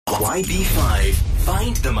YB5.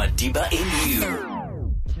 Find the Madiba in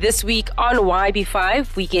you. This week on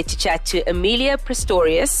YB5, we get to chat to Amelia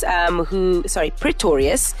Pretorius, who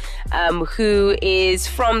is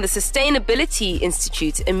from the Sustainability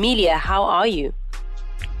Institute. Amelia, how are you?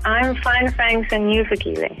 I'm fine, thanks, and you,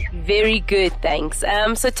 Fakile? Very good, thanks.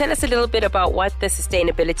 So tell us a little bit about what the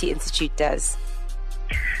Sustainability Institute does.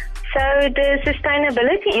 So the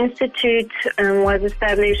Sustainability Institute was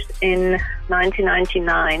established in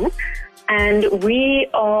 1999, and we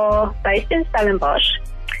are based in Stellenbosch,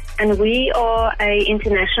 and we are an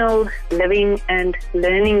international living and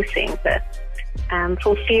learning center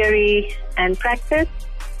for theory and practice,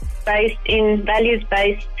 based in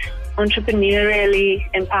values-based, entrepreneurially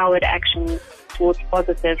empowered action towards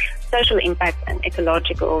positive social impact and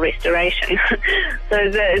ecological restoration. So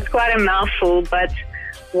it's quite a mouthful, but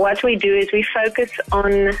what we do is we focus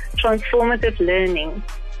on transformative learning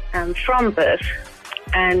from birth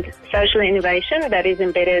and social innovation that is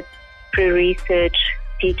embedded through research,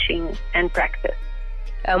 teaching, and practice.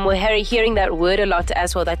 We're hearing that word a lot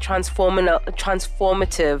as well, that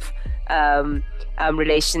transformative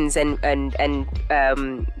relations, and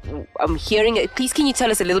I'm hearing it. Please, can you tell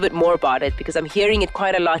us a little bit more about it? Because I'm hearing it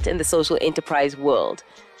quite a lot in the social enterprise world.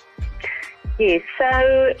 Yes,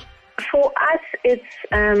 so for us, it's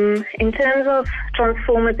in terms of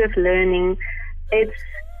transformative learning, it's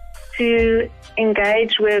to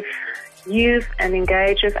engage with youth and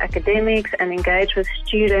engage with academics and engage with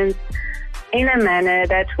students in a manner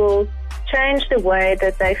that will change the way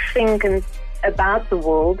that they think about the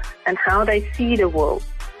world and how they see the world.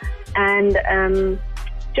 And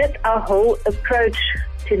just our whole approach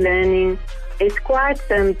to learning is quite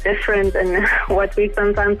different and what we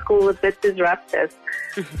sometimes call a bit disruptive,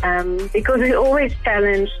 because we always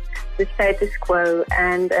challenge the status quo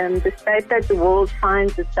and the state that the world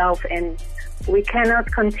finds itself in. We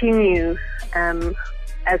cannot continue,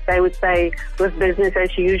 as they would say, with business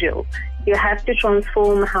as usual. You have to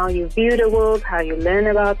transform how you view the world, how you learn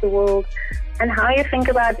about the world, and how you think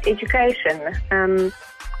about education,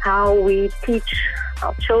 how we teach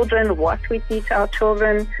our children, what we teach our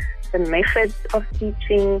children, the methods of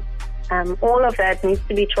teaching. All of that needs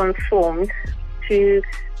to be transformed to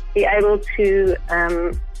be able to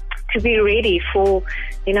be ready for,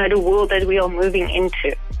 the world that we are moving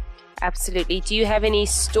into. Absolutely. Do you have any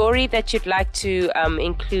story that you'd like to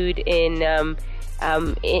include in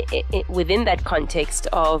within that context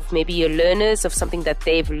of maybe your learners, of something that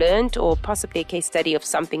they've learned, or possibly a case study of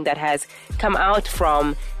something that has come out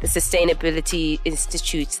from the Sustainability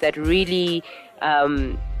Institutes that really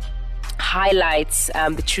highlights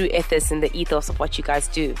the true ethos and the ethos of what you guys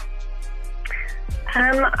do?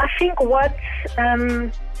 I think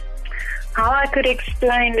how I could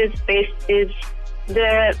explain this best is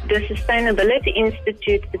the Sustainability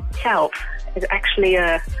Institute itself is actually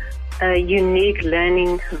a unique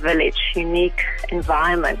learning village, unique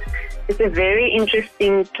environment. It's a very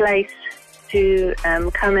interesting place to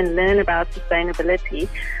come and learn about sustainability.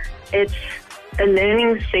 It's a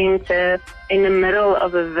learning center in the middle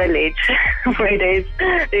of a village where there's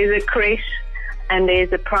a creche and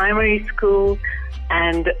there's a primary school,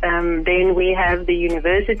 and then we have the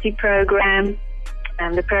university program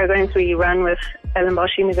and the programs we run with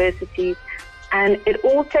Stellenbosch University, and it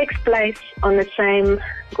all takes place on the same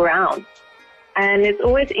ground. And it's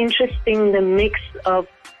always interesting, the mix of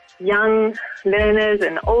young learners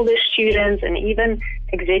and older students and even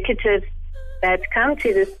executives that come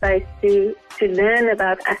to this space to learn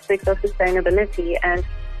about aspects of sustainability and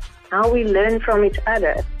how we learn from each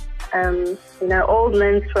other. Old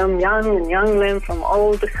learns from young and young learn from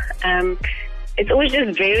old. It's always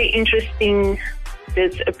just very interesting,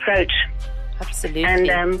 this approach. Absolutely.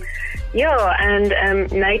 And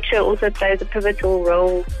nature also plays a pivotal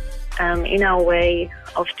role in our way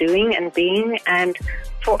of doing and being. And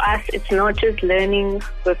for us, it's not just learning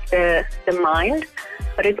with the mind,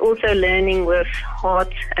 but it's also learning with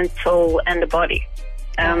heart and soul and the body.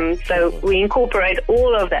 So we incorporate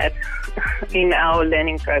all of that in our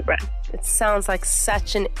learning program. It sounds like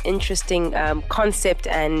such an interesting concept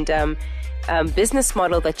and business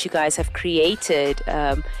model that you guys have created.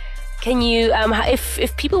 Can you,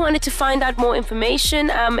 if people wanted to find out more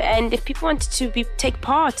information and if people wanted to take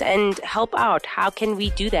part and help out, how can we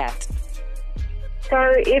do that? So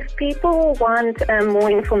if people want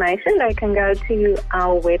more information, they can go to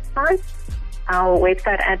our website. Our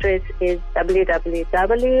website address is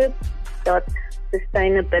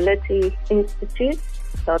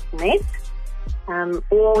www.sustainabilityinstitute.net,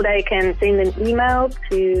 or they can send an email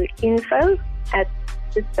to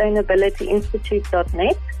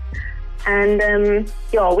info@sustainabilityinstitute.net. And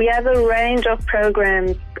we have a range of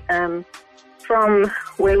programs from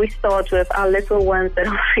where we start with our little ones that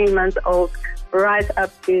are 3 months old right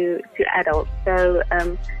up to adults. So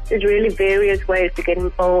there's really various ways to get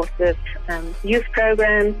involved with youth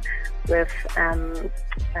programs, with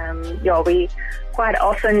we quite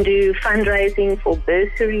often do fundraising for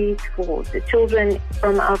bursaries for the children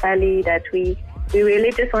from our valley, that we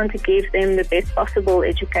really just want to give them the best possible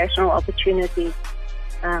educational opportunities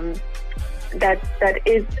that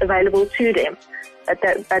is available to them,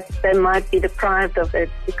 but they might be deprived of it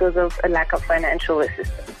because of a lack of financial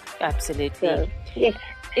assistance. Absolutely. So, yes.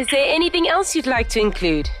 Is there anything else you'd like to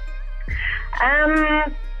include?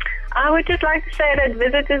 I would just like to say that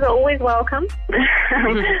visitors are always welcome.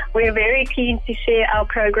 We're very keen to share our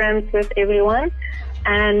programs with everyone.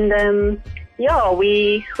 And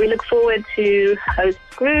we look forward to host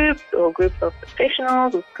groups or groups of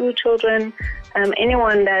professionals or school children,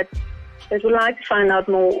 anyone that would like to find out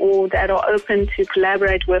more or that are open to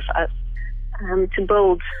collaborate with us to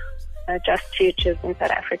build just futures in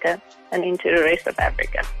South Africa and into the rest of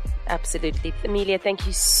Africa. Absolutely. Amelia, thank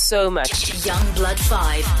you so much.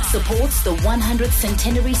 YOUNGBLOOD5 supports the 100th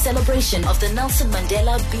centenary celebration of the Nelson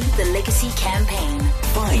Mandela Be the Legacy campaign.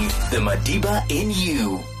 Find the Madiba in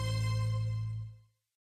you.